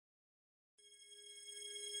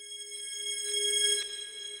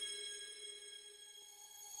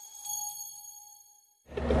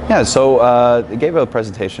Yeah, so I gave a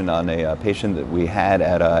presentation on a patient that we had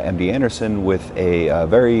at MD Anderson with a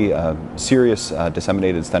very serious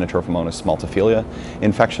disseminated Stenotrophomonas maltophilia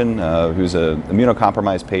infection, who's an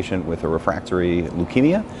immunocompromised patient with a refractory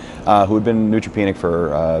leukemia, who had been neutropenic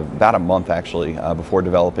for about a month actually before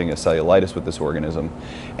developing a cellulitis with this organism.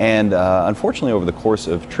 And unfortunately over the course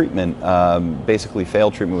of treatment, basically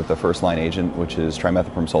failed treatment with the first line agent, which is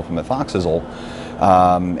trimethoprim sulfamethoxazole.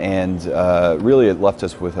 Really it left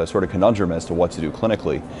us with a sort of conundrum as to what to do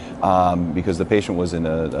clinically, because the patient was in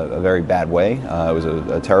a very bad way. It was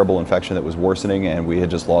a terrible infection that was worsening, and we had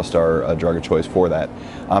just lost our drug of choice for that.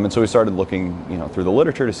 And so we started looking, through the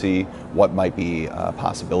literature to see what might be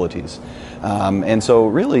possibilities. And so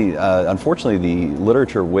really, unfortunately, the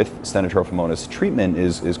literature with Stenotrophomonas treatment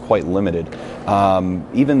is quite limited.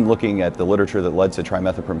 Even looking at the literature that led to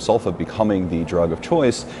trimethoprim sulfa becoming the drug of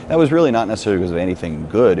choice, that was really not necessarily because of anything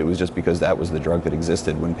good. It was just because that was the drug that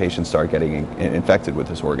existed when patients start getting infected with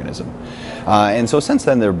this organism. And so since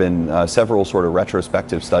then there have been several sort of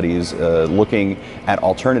retrospective studies looking at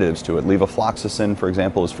alternatives to it. Levofloxacin, for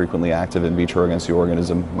example, is frequently active in vitro against the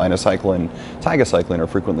organism. Minocycline, tigecycline are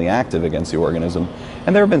frequently active against the organism.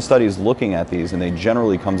 And there have been studies looking at these, and they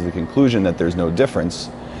generally come to the conclusion that there's no difference,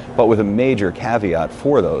 but with a major caveat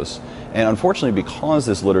for those. And unfortunately, because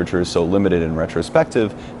this literature is so limited and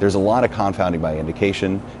retrospective, there's a lot of confounding by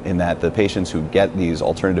indication in that the patients who get these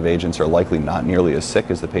alternative agents are likely not nearly as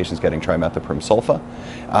sick as the patients getting trimethoprim sulfa.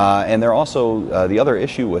 And they're also, the other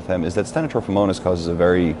issue with them is that Stenotrophomonas causes a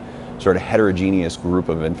very sort of heterogeneous group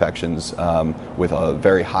of infections with a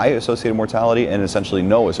very high associated mortality and essentially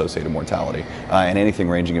no associated mortality, and anything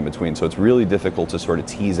ranging in between. So it's really difficult to sort of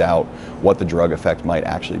tease out what the drug effect might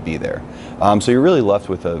actually be there. So you're really left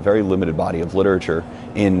with a very limited body of literature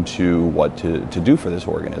into what to do for this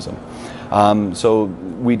organism. So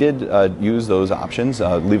we did use those options.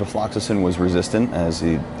 Levofloxacin was resistant, as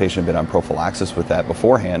the patient had been on prophylaxis with that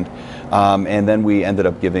beforehand. And then we ended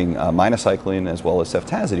up giving minocycline as well as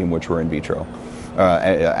ceftazidime, which were in vitro,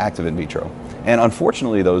 active in vitro. And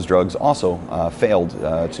unfortunately, those drugs also failed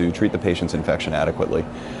to treat the patient's infection adequately.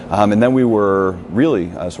 And then we were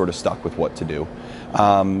really sort of stuck with what to do.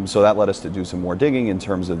 So that led us to do some more digging in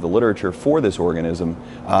terms of the literature for this organism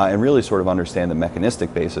and really sort of understand the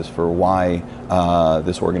mechanistic basis for why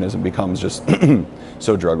this organism becomes just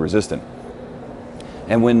so drug resistant.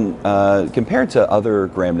 And when compared to other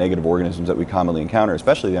gram-negative organisms that we commonly encounter,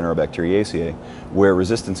 especially the Enterobacteriaceae, where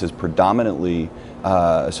resistance is predominantly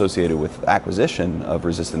associated with acquisition of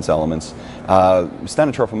resistance elements,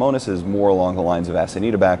 Stenotrophomonas is more along the lines of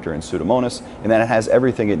Acinetobacter and Pseudomonas, in that it has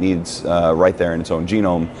everything it needs right there in its own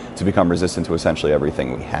genome to become resistant to essentially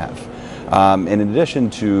everything we have. And in addition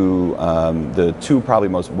to the two probably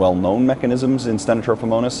most well-known mechanisms in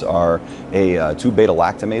Stenotrophomonas are two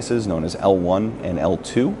beta-lactamases known as L1 and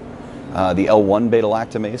L2. The L1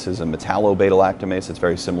 beta-lactamase is a metallo-beta-lactamase. It's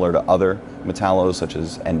very similar to other metallos such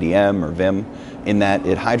as NDM or VIM, in that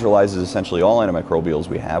it hydrolyzes essentially all antimicrobials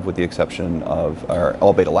we have, with the exception of, or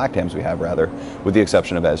all beta-lactams we have rather, with the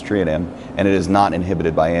exception of aztreonam, and it is not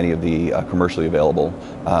inhibited by any of the commercially available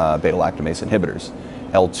beta-lactamase inhibitors.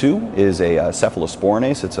 L2 is a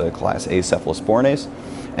cephalosporinase. It's a class A cephalosporinase,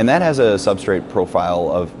 and that has a substrate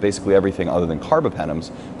profile of basically everything other than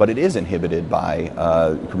carbapenems, but it is inhibited by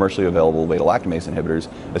commercially available beta-lactamase inhibitors,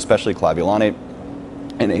 especially clavulanate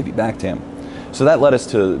and avibactam. So that led us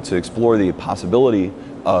to explore the possibility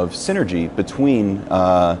of synergy between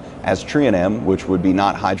aztreonam, which would be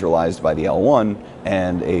not hydrolyzed by the L1,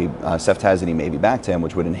 and a ceftazidime avibactam,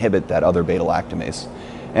 which would inhibit that other beta-lactamase.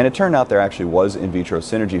 And it turned out there actually was in vitro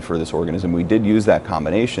synergy for this organism. We did use that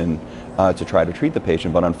combination to try to treat the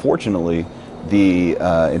patient, but unfortunately the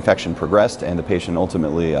infection progressed and the patient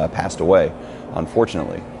ultimately passed away,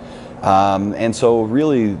 unfortunately. And so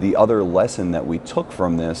really the other lesson that we took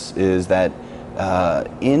from this is that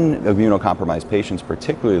in immunocompromised patients,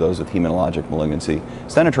 particularly those with hematologic malignancy,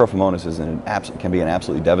 Stenotrophomonas can be an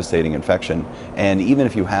absolutely devastating infection. And even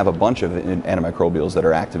if you have a bunch of antimicrobials that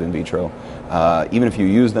are active in vitro, even if you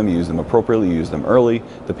use them appropriately, use them early,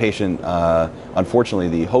 the patient, unfortunately,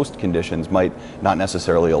 the host conditions might not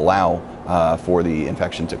necessarily allow for the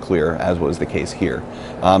infection to clear, as was the case here.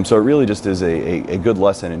 So it really just is a good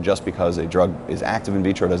lesson, and just because a drug is active in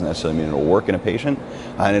vitro doesn't necessarily mean it will work in a patient.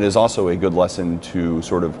 And it is also a good lesson to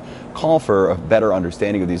sort of call for a better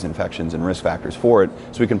understanding of these infections and risk factors for it,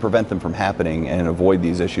 so we can prevent them from happening and avoid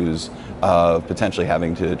these issues of potentially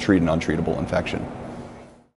having to treat an untreatable infection.